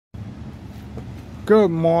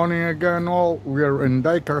Good morning again all. We're in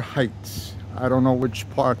Dyker Heights. I don't know which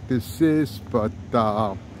part this is, but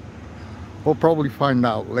we'll probably find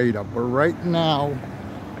out later. But right now,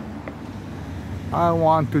 I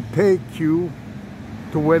want to take you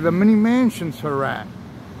to where the mini mansions are at.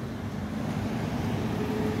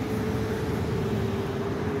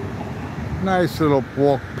 Nice little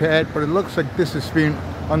walk pad, but it looks like this is being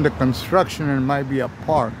under construction and might be a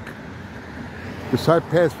park. Because I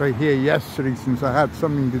passed right here yesterday since I had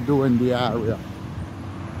something to do in the area.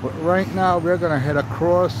 But right now we're gonna head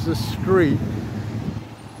across the street.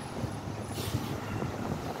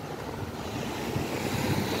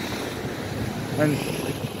 And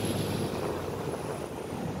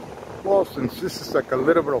well, since this is like a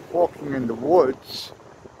little bit of walking in the woods,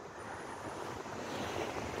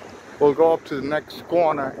 we'll go up to the next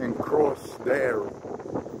corner and cross there.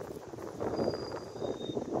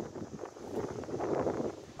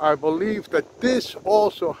 I believe that this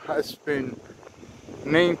also has been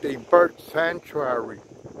named a bird sanctuary.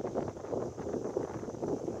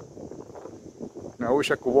 And I wish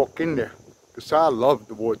I could walk in there, because I love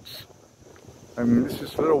the woods. I mean, this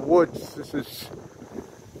is little woods.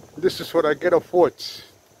 This is what I get of woods.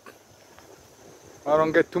 I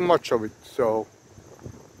don't get too much of it, so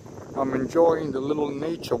I'm enjoying the little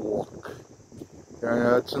nature walk. And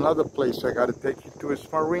that's another place I got to take you to,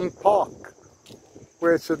 is Marine Park,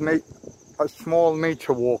 where it's a small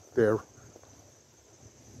nature walk there.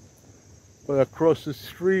 But across the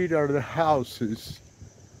street are the houses.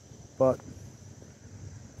 But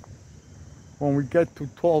when we get to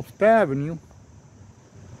 12th Avenue,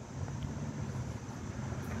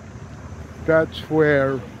 that's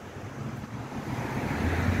where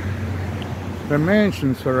the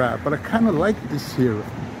mansions are at. But I kind of like this here.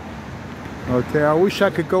 Okay, I wish I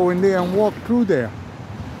could go in there and walk through there.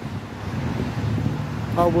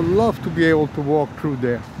 I would love to be able to walk through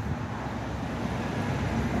there.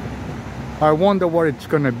 I wonder what it's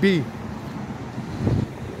gonna be.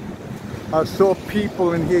 I saw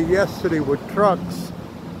people in here yesterday with trucks.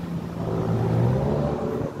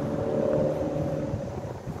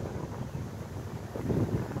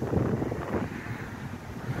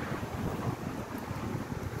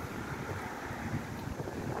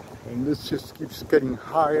 And this just keeps getting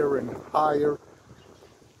higher and higher.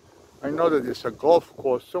 I know that there's a golf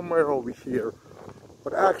course somewhere over here,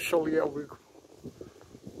 but actually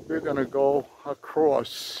we're gonna go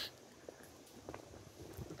across.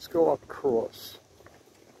 Let's go across.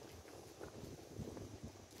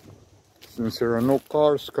 Since there are no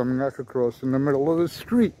cars coming across in the middle of the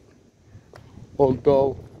street.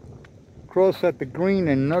 Although, cross at the green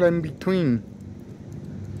and not in between.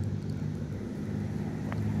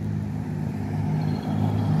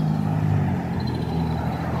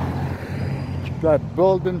 That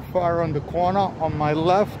building far on the corner on my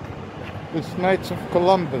left is Knights of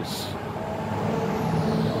Columbus.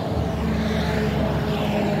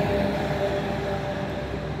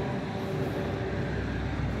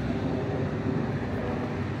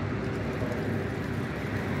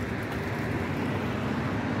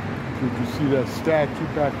 You can see that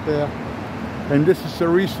statue back there. And this is the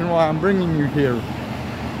reason why I'm bringing you here.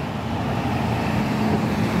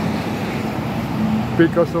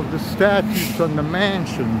 Because of the statues on the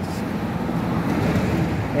mansions.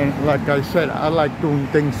 And like I said, I like doing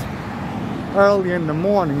things early in the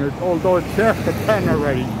morning, although it's after 10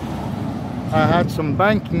 already. I had some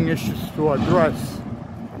banking issues to address.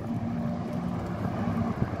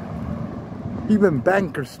 Even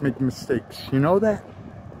bankers make mistakes, you know that?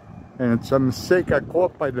 And it's a mistake I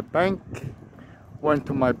caught by the bank. Went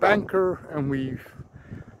to my banker and we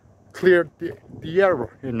cleared the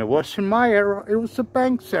error. And it wasn't my error, it was the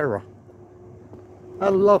bank's error. I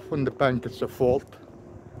love when the bank is at fault.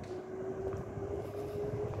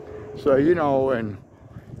 So, you know, and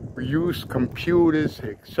we use computers,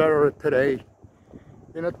 etc. today.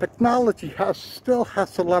 You know, technology still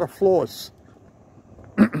has a lot of flaws.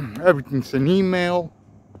 Everything's an email,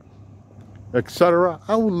 etc.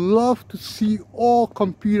 I would love to see all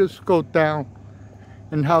computers go down,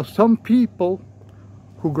 and how some people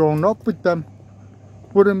who grown up with them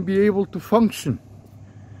wouldn't be able to function.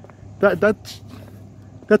 That's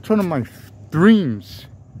one of my dreams.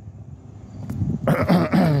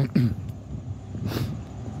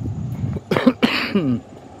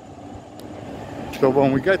 So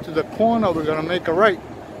when we get to the corner, we're gonna make a right.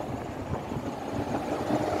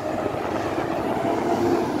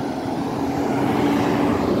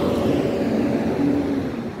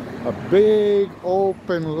 A big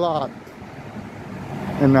open lot.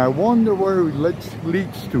 And I wonder where it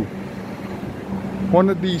leads to. One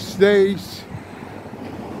of these days,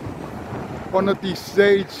 One of these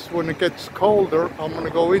days when it gets colder, I'm gonna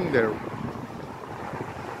go in there.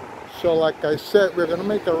 So like I said, we're gonna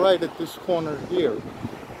make a right at this corner here.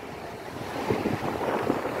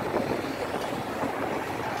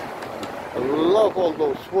 I love all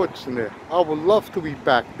those woods in there. I would love to be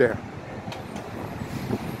back there.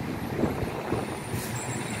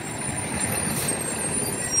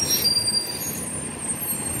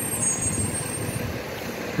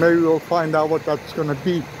 Maybe we'll find out what that's gonna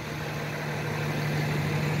be.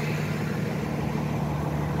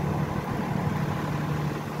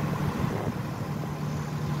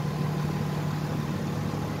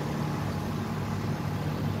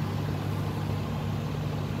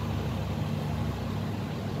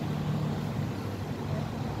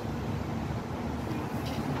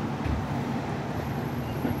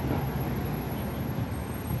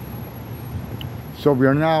 So we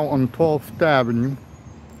are now on 12th Avenue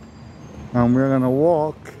and we're gonna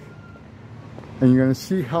walk and you're gonna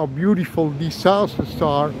see how beautiful these houses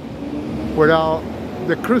are without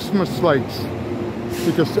the Christmas lights,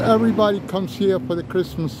 because everybody comes here for the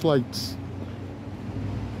Christmas lights.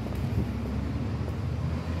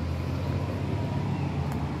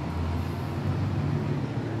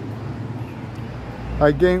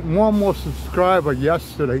 I gained one more subscriber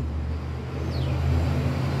yesterday.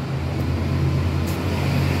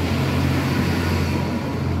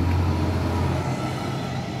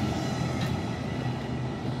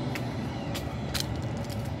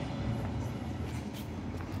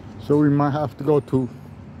 So we might have to go to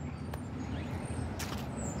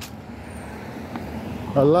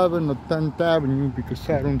 11th or 10th Avenue because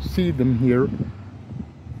I don't see them here.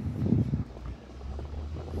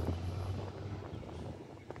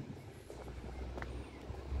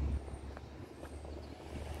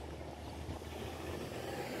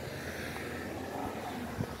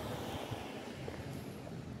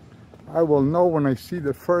 I will know when I see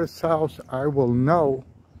the first house, I will know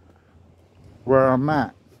where I'm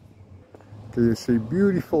at. There's a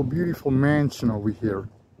beautiful, beautiful mansion over here.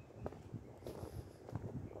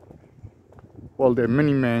 Well, there are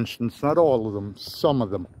many mansions, not all of them, some of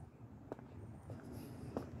them.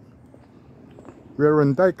 We're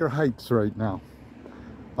in Dyker Heights right now.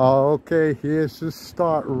 Okay, here's the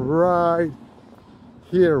start right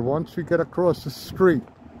here once we get across the street.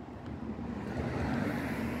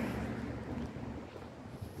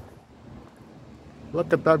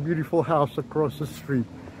 Look at that beautiful house across the street.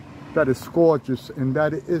 That is gorgeous, and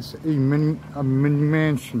that is a mini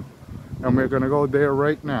mansion, and we're gonna go there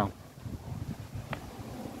right now.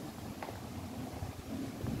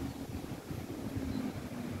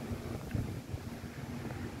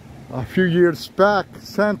 A few years back,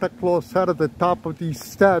 Santa Claus sat at the top of these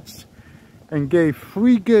steps and gave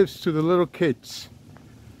free gifts to the little kids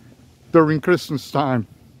during Christmas time.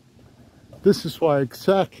 This is why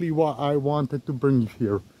exactly what I wanted to bring you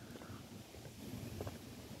here.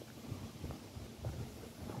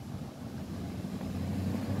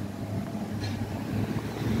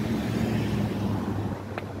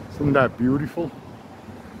 Isn't that beautiful?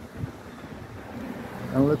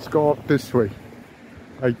 And let's go up this way.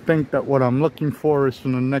 I think that what I'm looking for is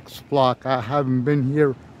in the next block. I haven't been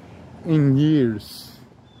here in years.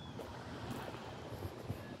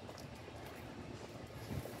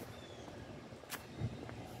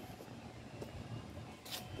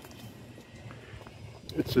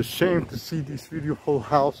 It's a shame to see these beautiful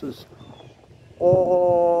houses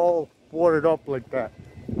all boarded up like that.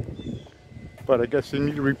 But I guess they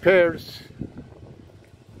need repairs.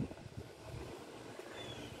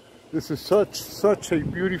 This is such a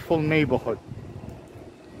beautiful neighborhood.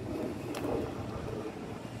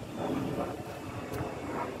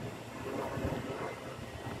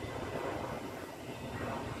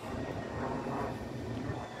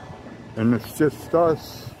 And it's just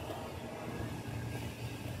us.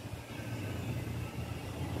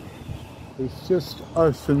 It's just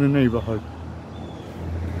us in the neighborhood.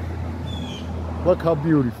 Look how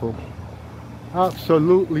beautiful.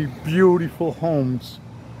 Absolutely beautiful homes.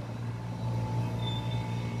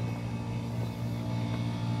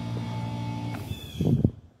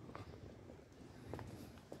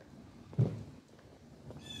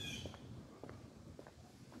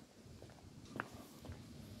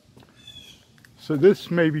 So this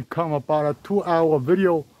may become about a 2-hour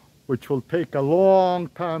video, which will take a long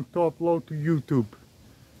time to upload to YouTube.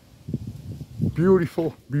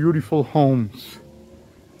 Beautiful, beautiful homes.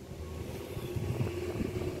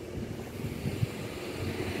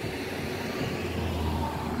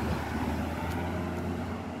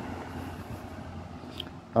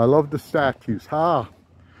 I love the statues. Ah,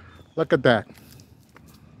 look at that.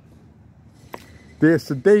 There's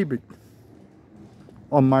the David.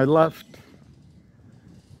 on my left.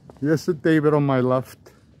 Yes, the David on my left.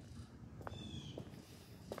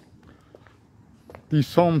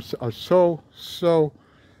 These homes are so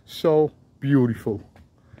beautiful.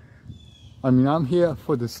 I mean, I'm here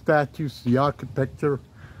for the statues, the architecture.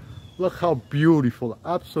 Look how beautiful,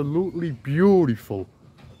 absolutely beautiful.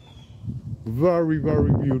 Very,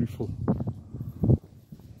 very beautiful.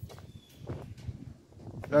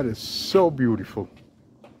 That is so beautiful.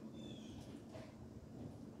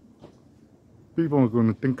 People are going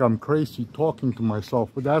to think I'm crazy talking to myself,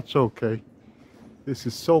 but that's okay. This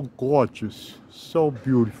is so gorgeous, so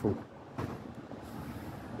beautiful.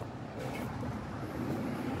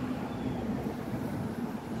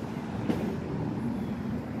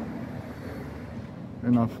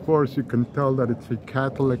 And of course you can tell that it's a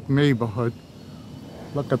Catholic neighborhood.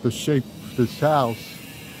 Look at the shape of this house.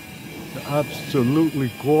 It's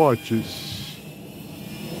absolutely gorgeous.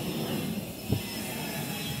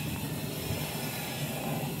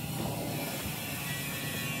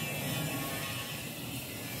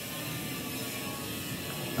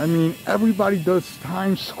 I mean, everybody does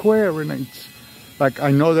Times Square, and it's like, I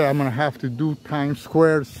know that I'm gonna have to do Times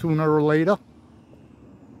Square sooner or later,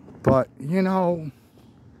 but you know,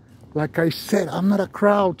 like I said, I'm not a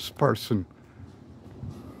crowds person.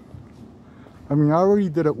 I mean, I already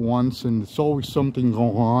did it once, and there's always something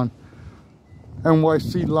going on.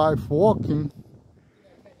 NYC Live Walking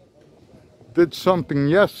did something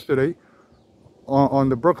yesterday on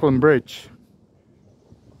the Brooklyn Bridge.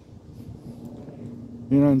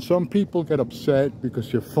 You know, and some people get upset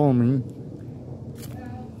because you're filming.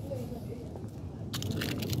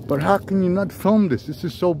 But how can you not film this? This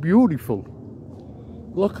is so beautiful.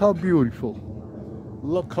 Look how beautiful.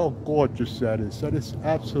 Look how gorgeous that is. That is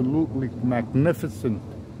absolutely magnificent.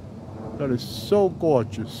 That is so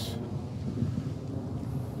gorgeous.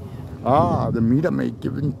 Ah, the meter maid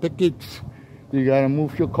giving tickets. You gotta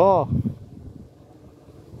move your car.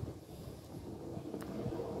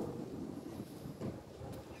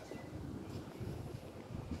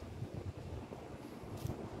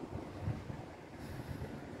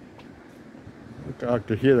 I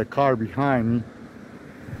can hear the car behind me.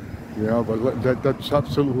 Yeah, but look, that's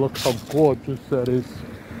absolutely, look how gorgeous that is.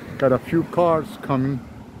 Got a few cars coming.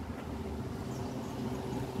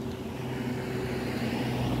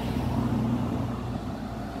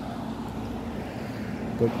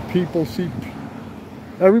 But people see,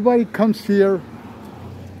 everybody comes here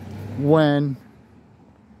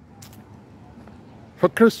for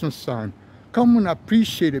Christmas time. Come and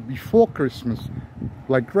appreciate it before Christmas.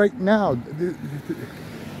 Like right now,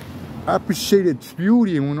 appreciate its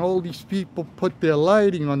beauty, and when all these people put their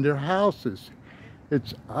lighting on their houses,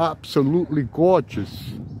 it's absolutely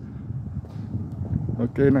gorgeous.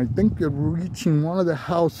 Okay, and I think you're reaching one of the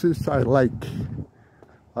houses I like.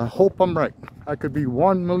 I hope I'm right. I could be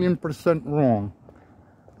 1,000,000% wrong.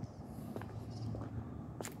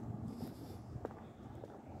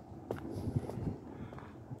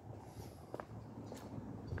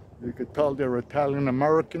 You could tell they're Italian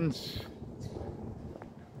Americans.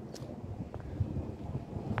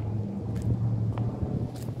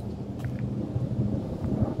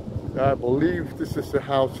 I believe this is the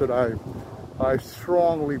house that I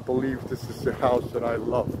strongly believe this is the house that I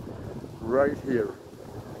love. Right here.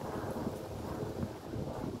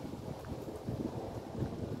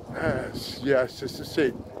 Yes, this is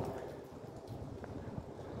it.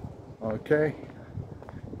 Okay?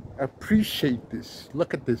 Appreciate this.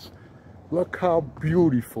 Look at this. Look how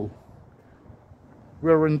beautiful.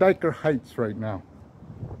 We're in Dyker Heights right now.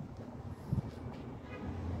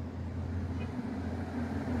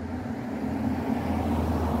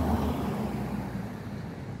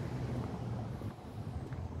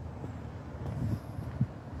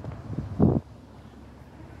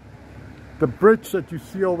 The bridge that you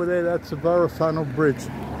see over there, that's the Verrazano Bridge.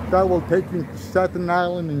 That will take you to Staten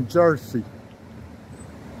Island in Jersey.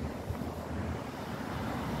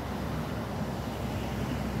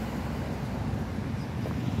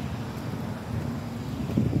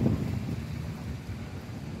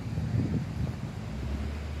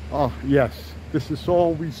 Oh yes, this has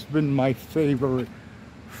always been my favorite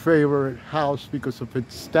house because of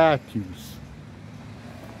its statues.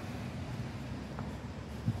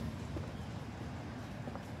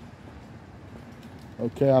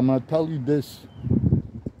 Okay, I'm gonna tell you this.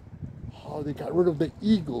 Oh, they got rid of the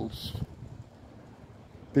eagles.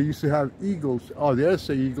 They used to have eagles. Oh, there's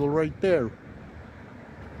the eagle right there.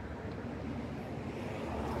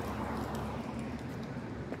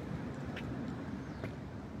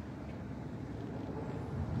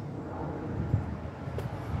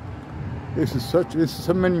 This is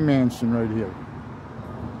a mini mansion right here.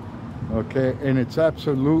 Okay, and it's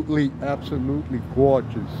absolutely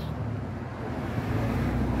gorgeous.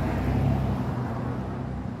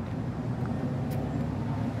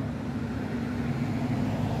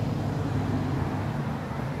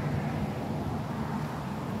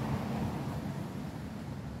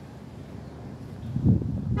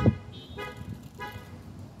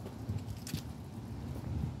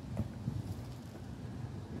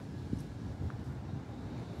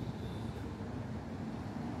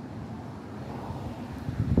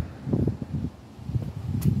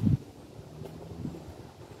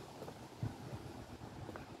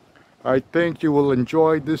 I think you will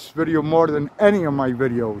enjoy this video more than any of my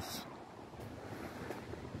videos.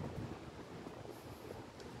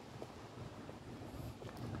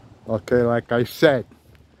 Okay, like I said,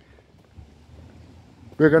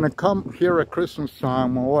 we're gonna come here at Christmas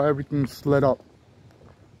time when everything's lit up.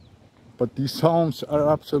 But these homes are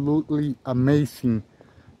absolutely amazing.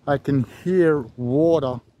 I can hear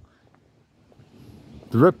water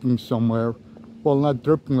dripping somewhere. Well, not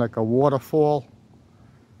dripping, like a waterfall.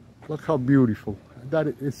 Look how beautiful. That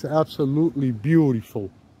is absolutely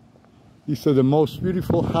beautiful. These are the most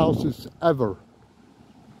beautiful houses ever.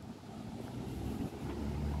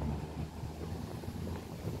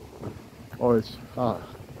 Oh, it's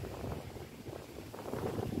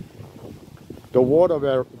the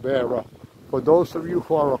water bearer. For those of you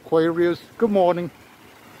who are Aquarius, good morning.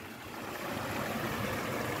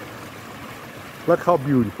 Look how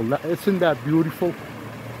beautiful. Isn't that beautiful?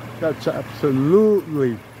 That's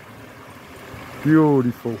absolutely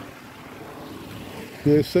beautiful.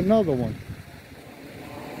 Here's another one.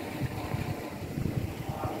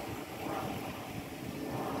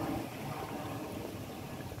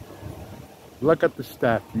 Look at the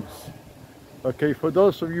statues. Okay, for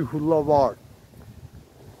those of you who love art,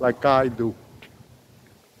 like I do.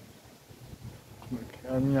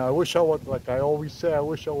 I mean, I wish I would, like I always say, I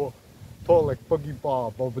wish I were tall like Boogie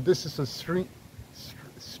Bob. But this is a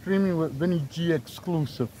streaming with Vinny G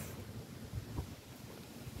exclusive.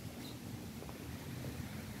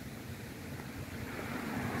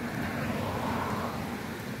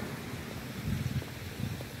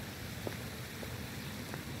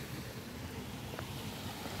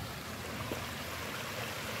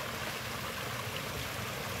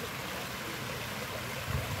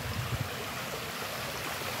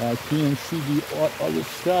 I can't see the other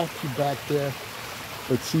statue back there.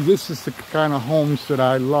 But see, this is the kind of homes that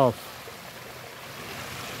I love.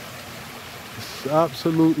 It's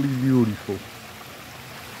absolutely beautiful.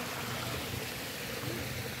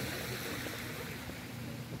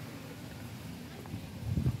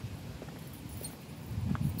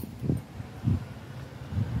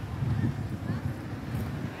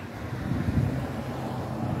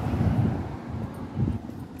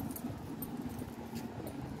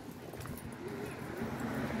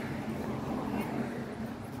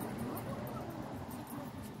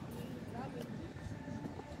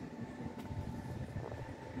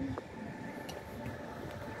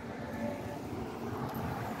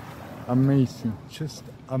 Amazing, just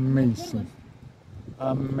amazing,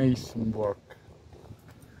 amazing work.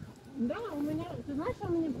 Да, у меня, ты знаешь, что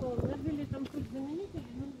у меня было? У нас были там хоть знаменитые,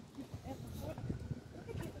 ну, это шорты, ну,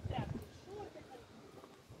 какие-то тряпки, шорты.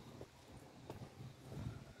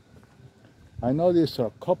 I know there's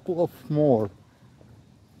a couple of more.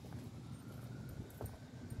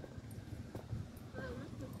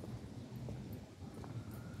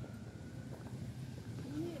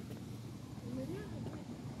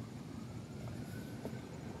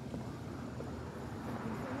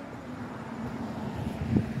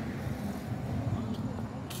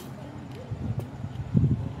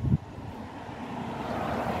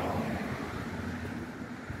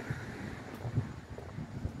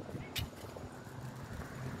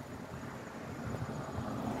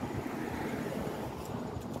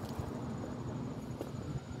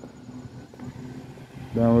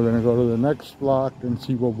 Then we're gonna go to the next block and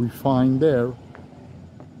see what we find there.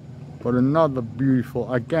 But another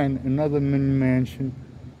beautiful, again, another mini mansion.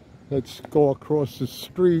 Let's go across the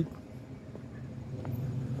street.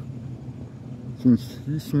 Since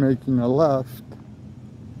he's making a left.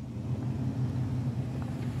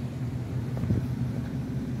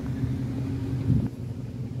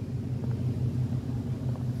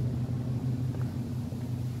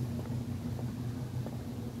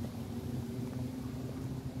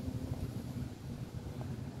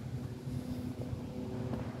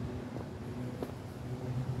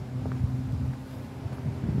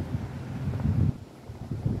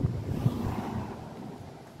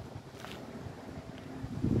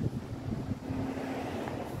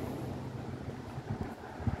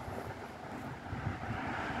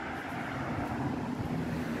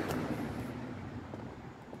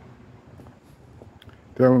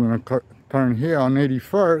 Then we're going to turn here on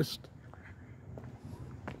 81st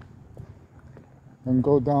and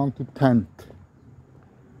go down to 10th.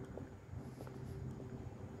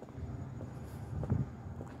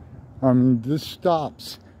 I mean, this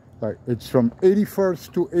stops, like, it's from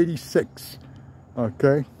 81st to 86,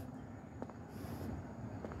 okay?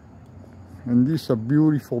 And these are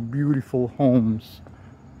beautiful, beautiful homes.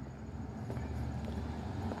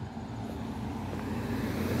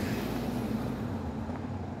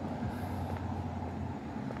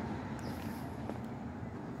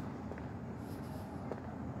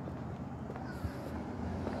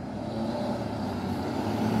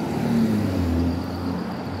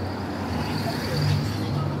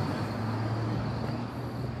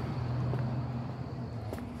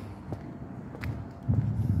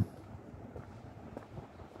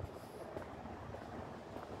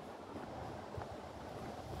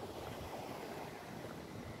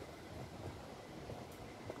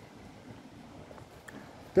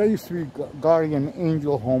 There used to be Guardian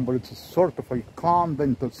Angel Home, but it's a sort of a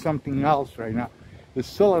convent or something else right now. It's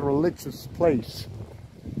still a religious place.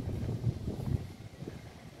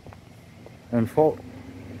 And for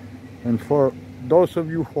those of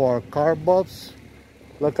you who are car buffs,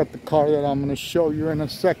 look at the car that I'm going to show you in a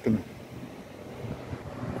second.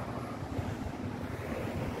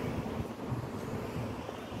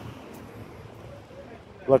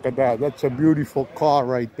 Look at that. That's a beautiful car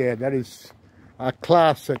right there. That is a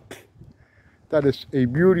classic. That is a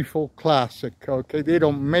beautiful classic. Okay, they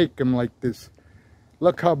don't make them like this.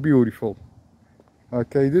 Look how beautiful.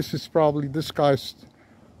 Okay, this is probably, this guy's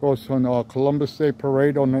goes on Columbus Day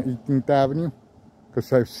Parade on the 18th Avenue,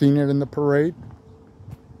 because I've seen it in the parade.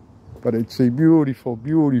 But it's a beautiful,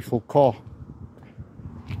 beautiful car.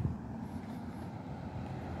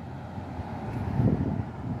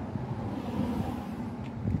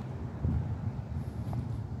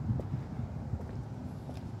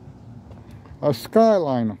 A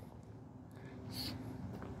Skyliner.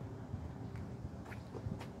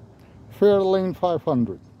 Fairlane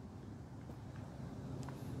 500.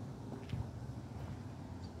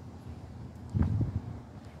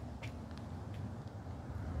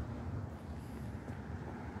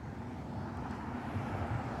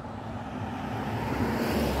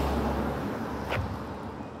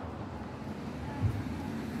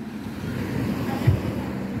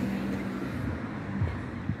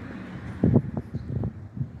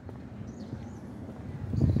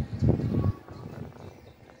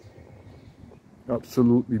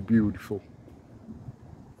 Absolutely beautiful.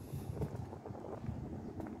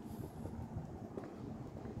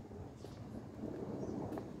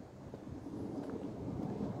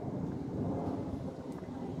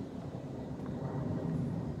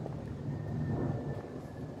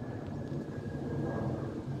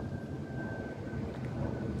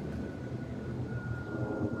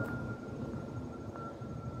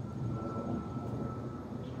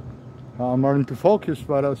 I'm running to focus,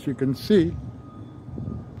 but as you can see,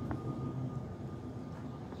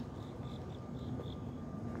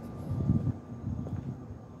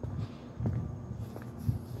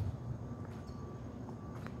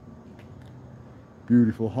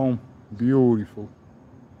 beautiful home, beautiful.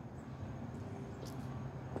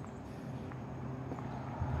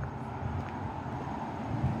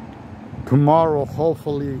 Tomorrow,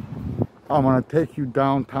 hopefully, I'm gonna take you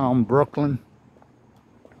downtown Brooklyn.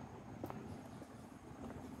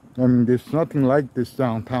 I mean, there's nothing like this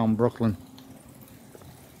downtown Brooklyn.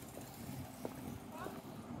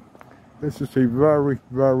 This is a very,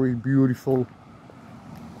 very beautiful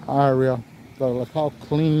area. So look how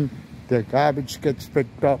clean the garbage gets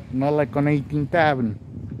picked up, not like on 18th Avenue,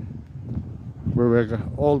 where we got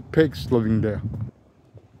old pigs living there.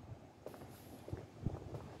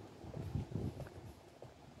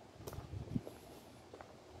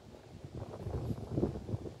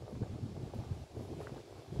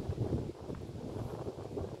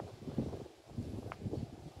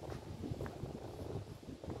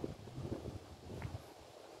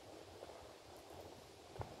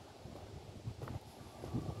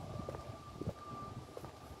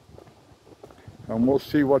 And we'll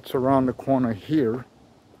see what's around the corner here.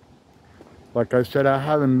 Like I said, I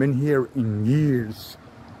haven't been here in years.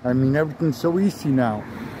 I mean, everything's so easy now.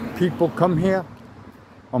 People come here.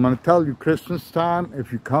 I'm gonna tell you, Christmas time,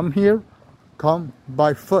 if you come here, come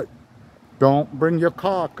by foot. Don't bring your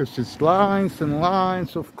car, because there's lines and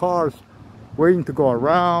lines of cars waiting to go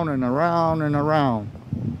around and around and around.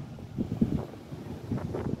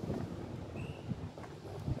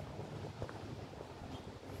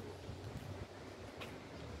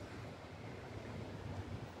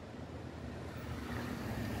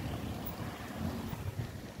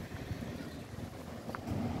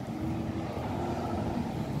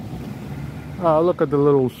 Look at the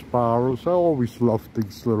little sparrows. I always love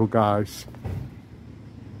these little guys.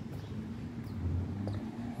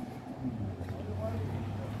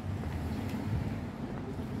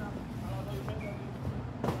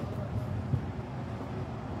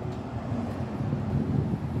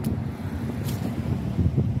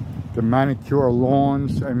 The manicure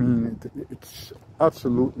lawns, I mean, it's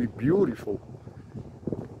absolutely beautiful.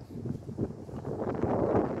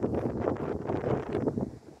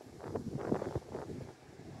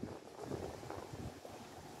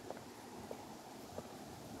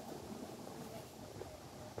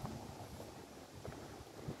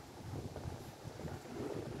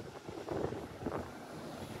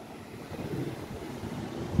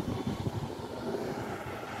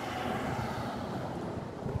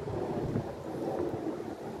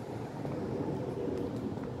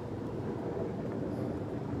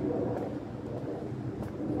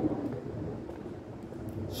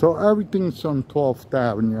 So everything's on 12th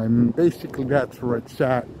Avenue. I mean, basically that's where it's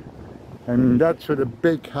at. I mean, that's where the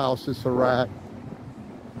big houses are at.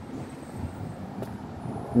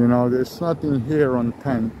 You know, there's nothing here on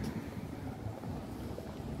 10th.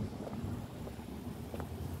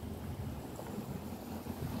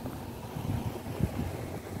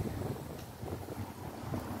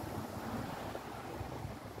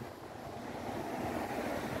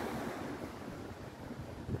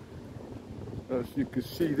 As you can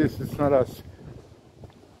see, this is not as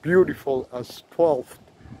beautiful as 12th.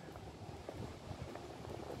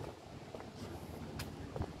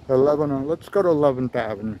 11, let's go to 11th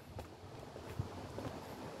Avenue.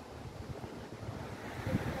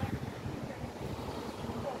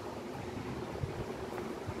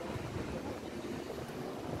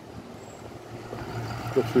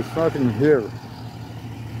 Because there's nothing here.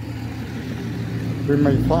 We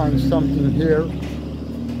may find something here.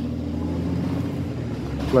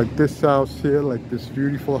 Like this house here, like this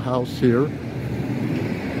beautiful house here.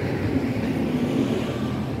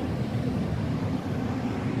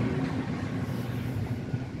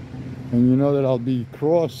 And you know that I'll be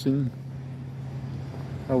crossing.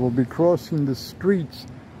 I will be crossing the streets.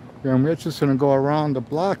 And we're just going to go around the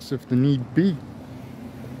blocks if the need be.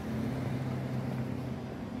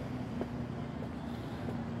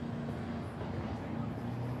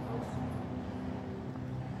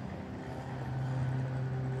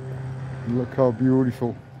 Look how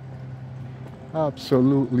beautiful.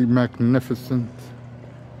 Absolutely magnificent.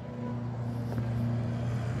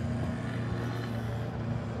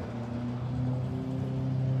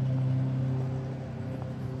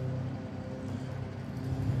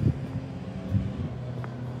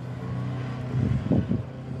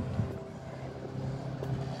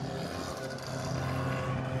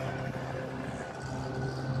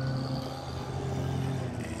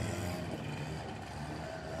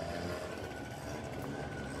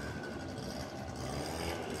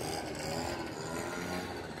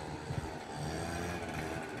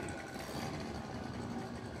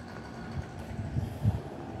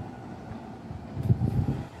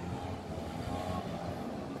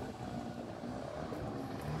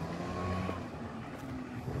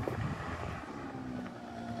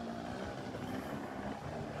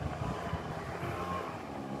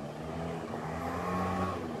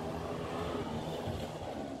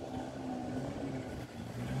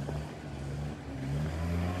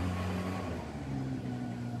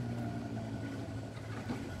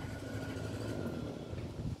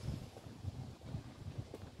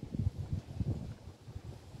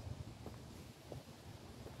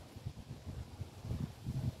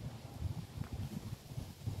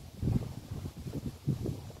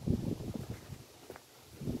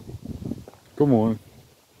 Come on.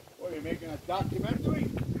 Oh, you're making a documentary?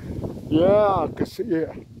 Yeah,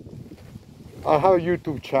 yeah. I have a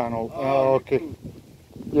YouTube channel. Oh, Okay. YouTube.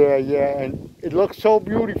 Yeah, yeah, and it looks so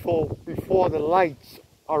beautiful before the lights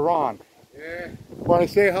are on. Yeah. Want to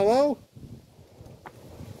say hello?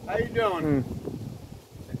 How you doing?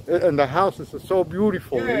 And the houses are so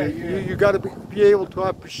beautiful. Yeah, You got to be able to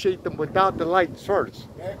appreciate them without the lights first.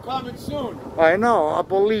 They're coming soon. I know.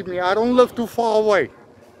 Believe me, I don't live too far away.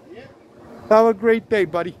 Yeah. Have a great day,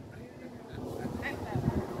 buddy.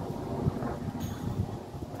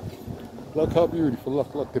 Look how beautiful.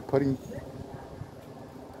 Look, they're putting...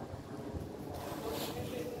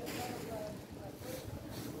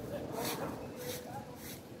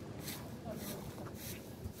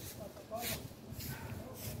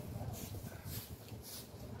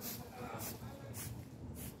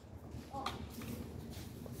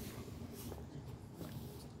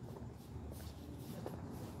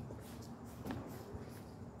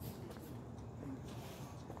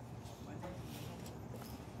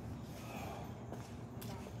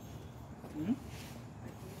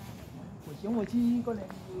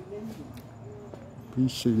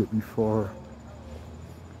 Appreciate it before.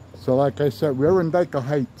 So like I said, we're in Dyker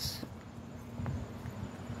Heights.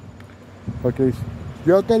 Okay,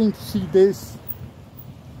 you're getting to see this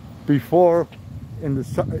before in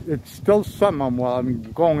the it's still summer, well, I mean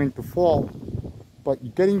going into fall, but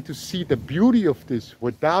you're getting to see the beauty of this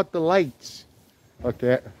without the lights.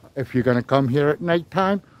 Okay, if you're gonna come here at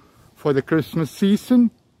nighttime for the Christmas season,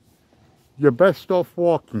 you're best off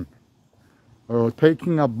walking or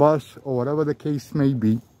taking a bus or whatever the case may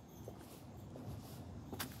be.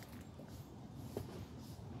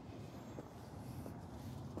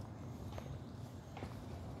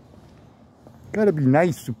 Gotta be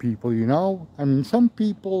nice to people, you know. I mean, some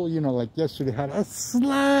people, you know, like yesterday had a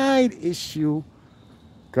slight issue.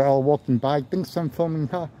 Girl walking by thinks I'm filming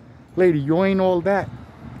her. Lady, you ain't all that.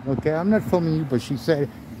 Okay, I'm not filming you, but she said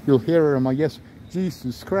you'll hear her in my yes.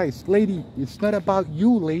 Jesus Christ, lady, it's not about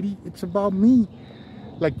you, lady. It's about me.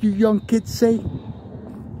 Like you young kids say,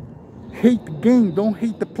 hate the game, don't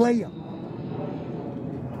hate the player.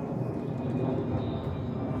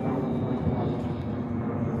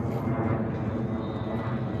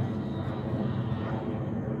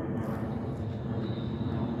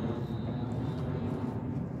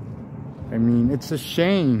 I mean, it's a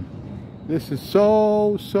shame. This is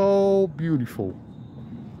so, so beautiful.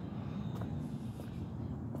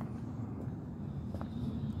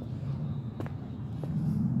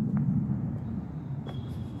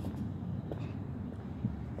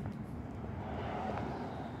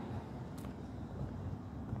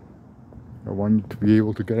 I want you to be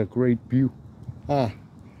able to get a great view. Ah,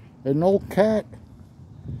 an old cat,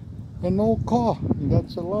 an old car. And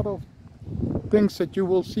that's a lot of things that you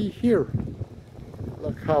will see here.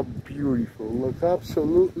 Look how beautiful. Look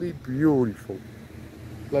absolutely beautiful.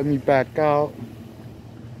 Let me back out.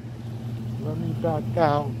 Let me back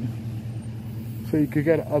out so you can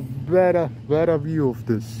get a better view of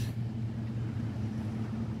this.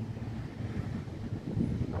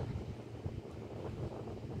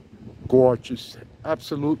 Gorgeous.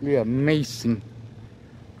 Absolutely amazing.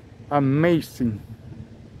 Amazing.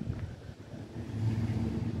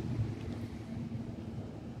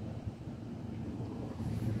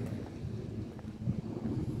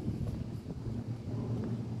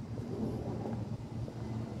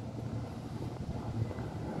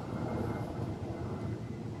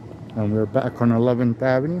 And we're back on 11th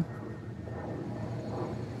Avenue.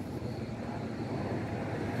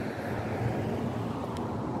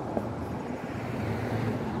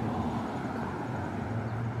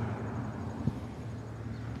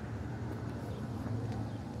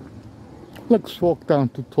 Let's walk down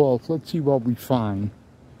to 12th. Let's see what we find.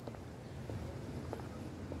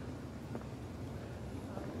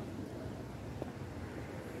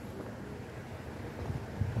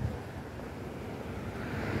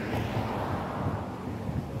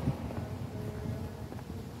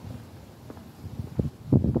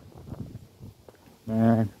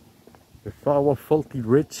 Man, if I were filthy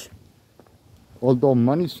rich, although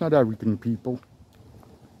money's not everything, people,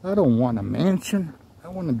 I don't want a mansion. I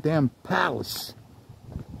want a damn palace.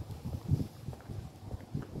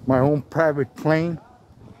 My own private plane.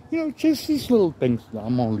 You know, just these little things.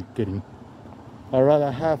 I'm only kidding. I'd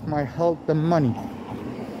rather have my health than money.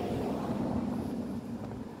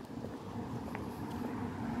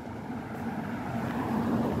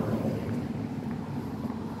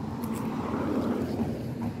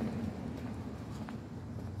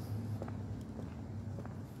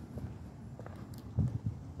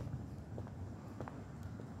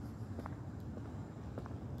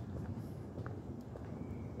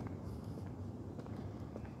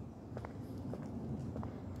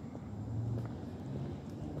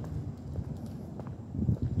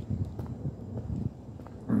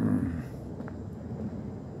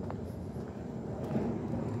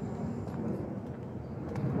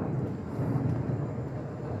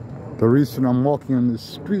 The reason I'm walking on the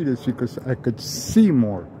street is because I could see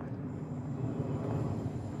more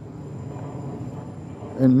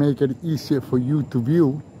and make it easier for you to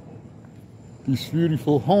view these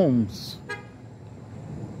beautiful homes.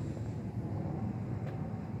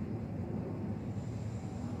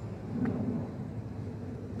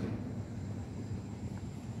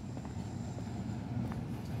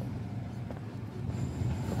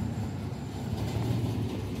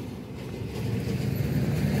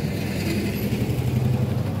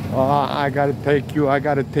 I gotta take you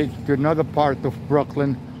to another part of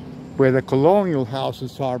Brooklyn where the colonial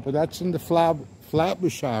houses are, but that's in the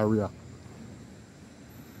Flatbush area.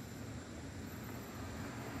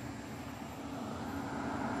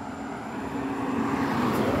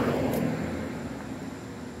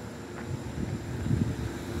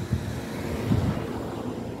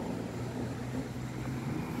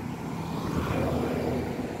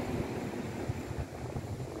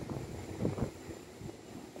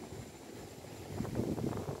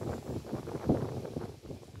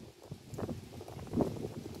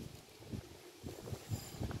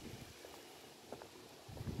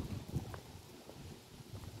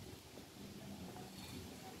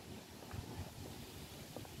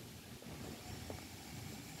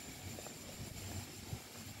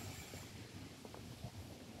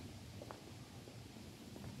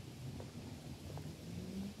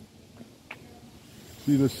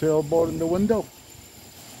 See the sailboat in the window?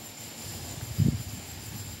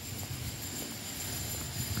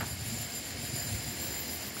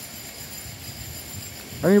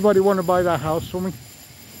 Anybody want to buy that house for me?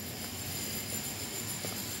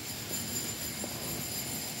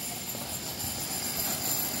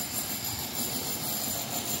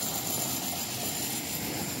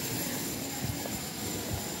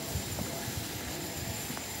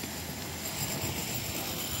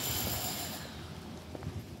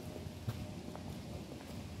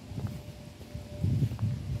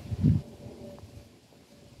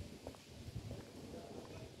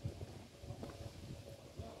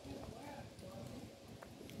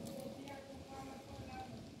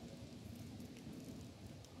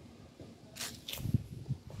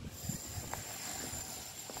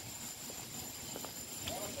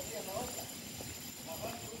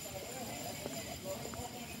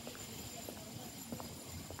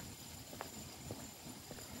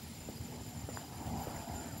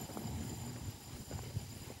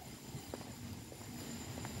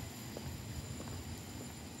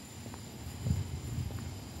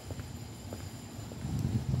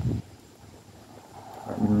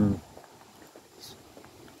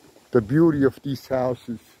 The beauty of these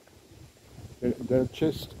houses, they're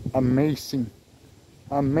just amazing,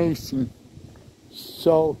 amazing,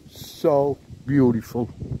 so beautiful,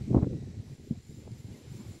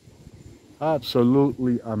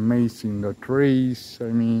 absolutely amazing. The trees, I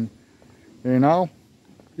mean, you know,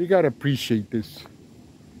 you gotta appreciate this.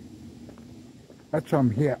 That's why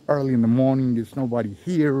I'm here early in the morning. There's nobody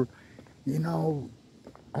here, you know.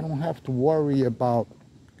 I don't have to worry about,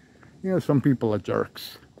 you know, some people are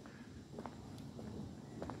jerks.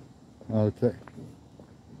 Okay.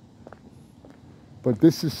 But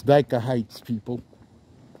this is Dyker Heights, people.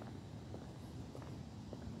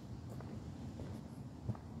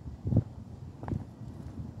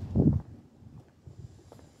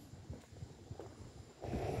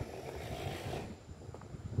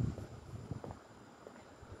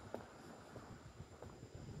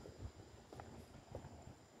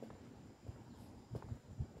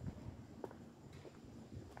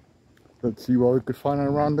 Let's see what we could find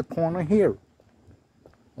around the corner here.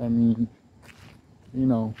 I mean, you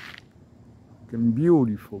know,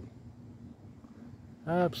 beautiful.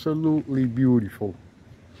 Absolutely beautiful.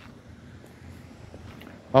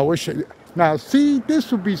 I wish now see,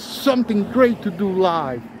 this would be something great to do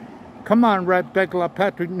live. Come on, Red Beckler,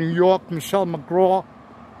 Patrick, New York, Michelle McGraw,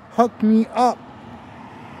 hook me up.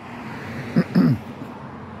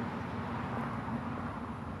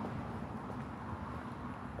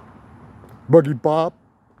 Buddy Bob,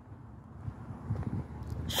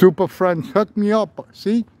 Super Friends, hook me up.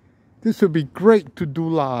 See, this would be great to do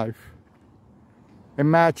live.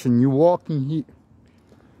 Imagine you walking here.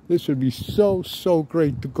 This would be so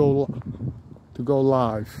great to go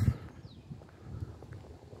live.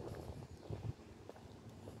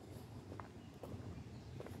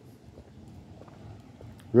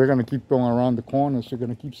 We're gonna keep going around the corners. We're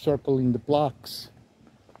gonna keep circling the blocks.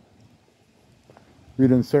 We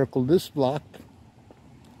didn't circle this block.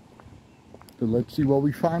 So let's see what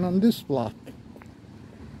we find on this block.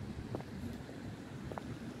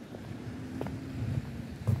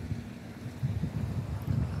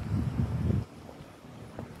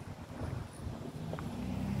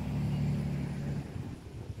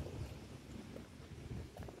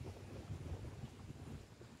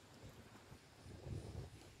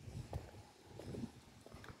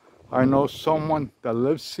 I know someone that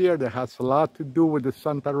lives here that has a lot to do with the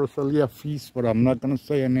Santa Rosalia feast, but I'm not going to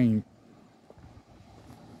say a name.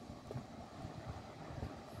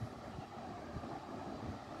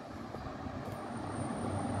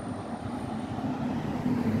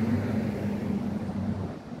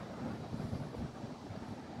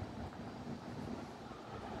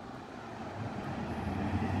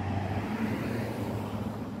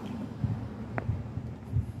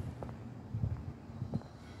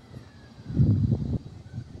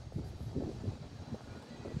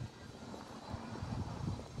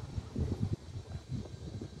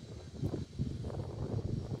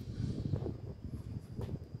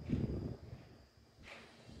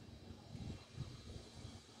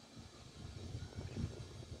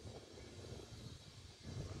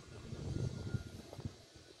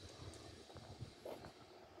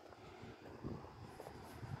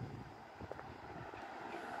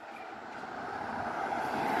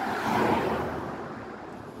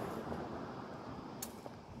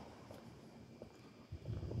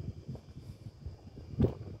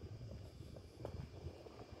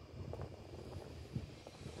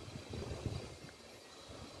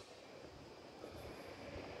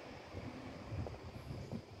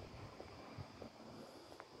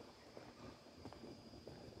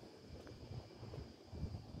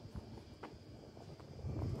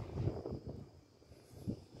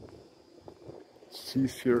 it's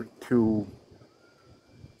easier to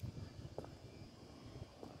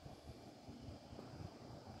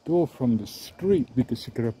do it from the street because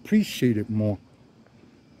you can appreciate it more.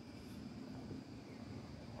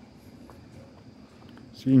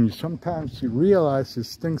 See, and sometimes you realize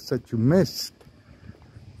there's things that you missed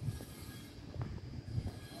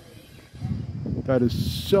that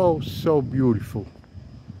is so, so beautiful.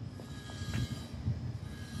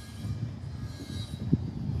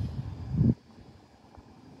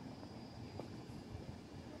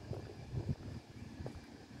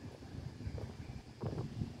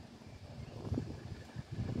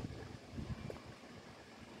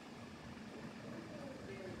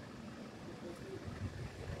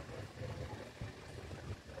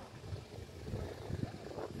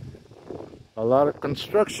 A lot of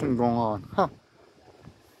construction going on, huh?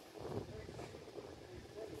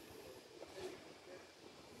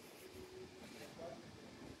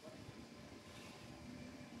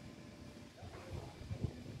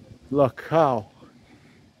 Look how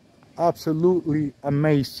absolutely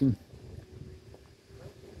amazing.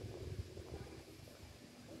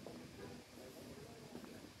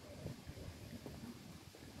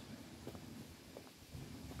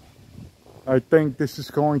 I think this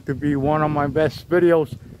is going to be one of my best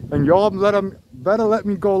videos, and y'all better let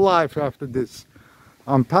me go live after this.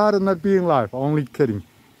 I'm tired of not being live, only kidding.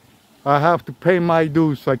 I have to pay my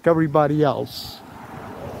dues like everybody else.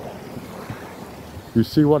 You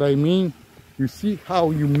see what I mean? You see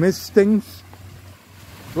how you miss things?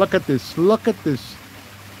 Look at this, look at this.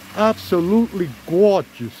 Absolutely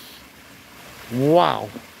gorgeous. Wow.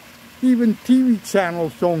 Even TV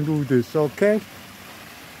channels don't do this, okay?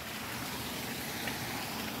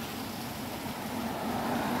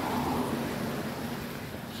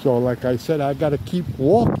 So like I said, I gotta keep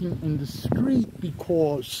walking in the street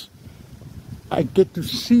because I get to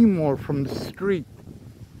see more from the street.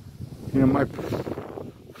 You know, my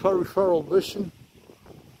peripheral vision.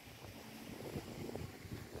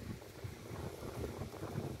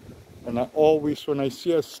 And I always, when I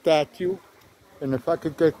see a statue, and if I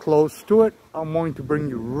could get close to it, I'm going to bring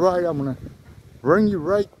you right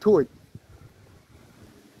to it.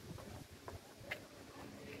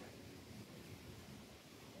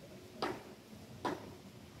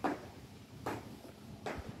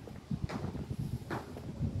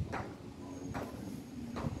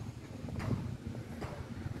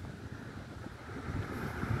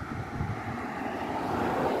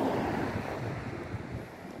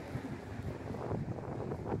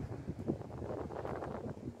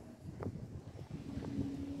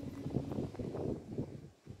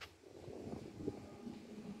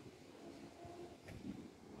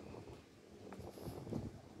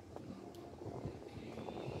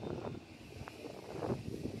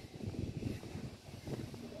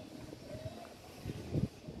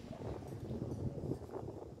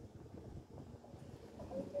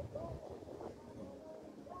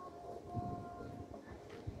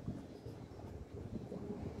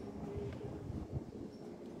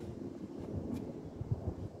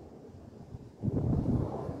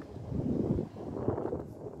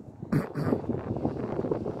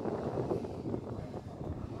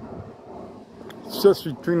 It's just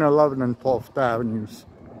between 11th and 12th Avenues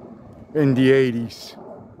in the 80s.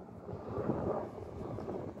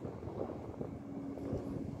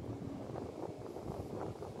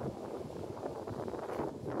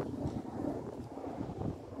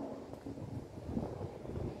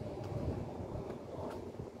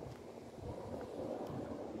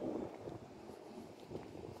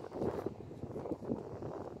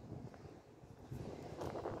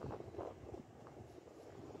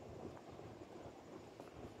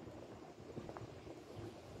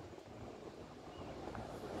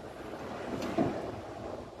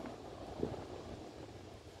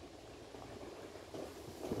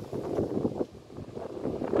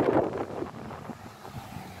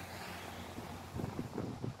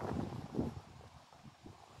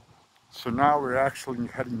 So now we're actually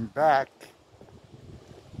heading back.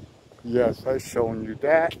 Yes, I've shown you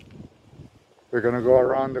that. We're gonna go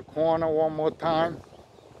around the corner one more time.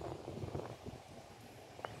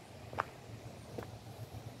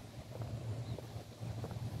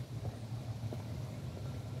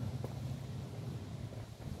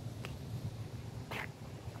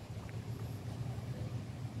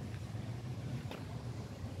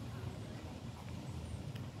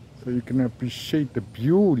 So you can appreciate the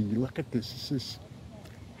beauty. Look at this. This is,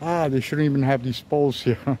 they shouldn't even have these poles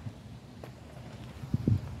here.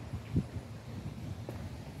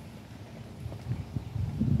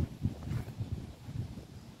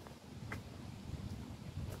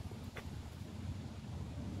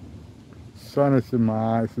 sun is in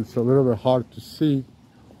my eyes. It's a little bit hard to see.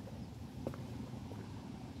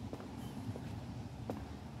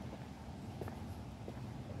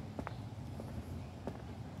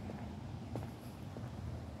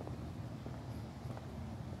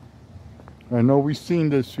 I know we've seen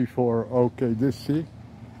this before. Okay, see?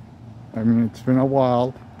 I mean, it's been a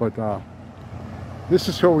while, but this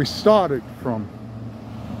is where we started from.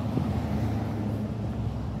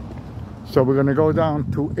 So we're gonna go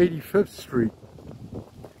down to 85th Street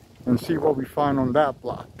and see what we find on that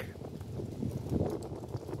block.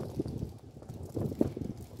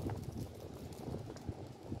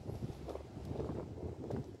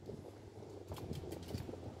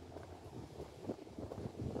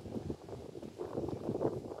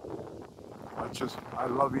 I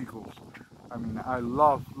love eagles. I mean, I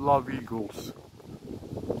love eagles.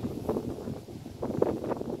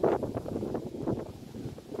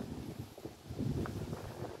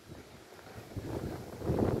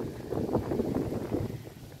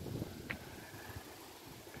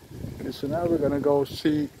 Okay, so now we're gonna go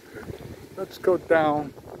see, let's go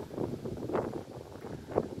down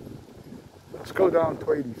to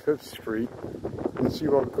 85th Street and see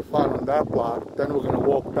what we can find on that block. Then we're gonna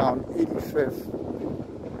walk down 85th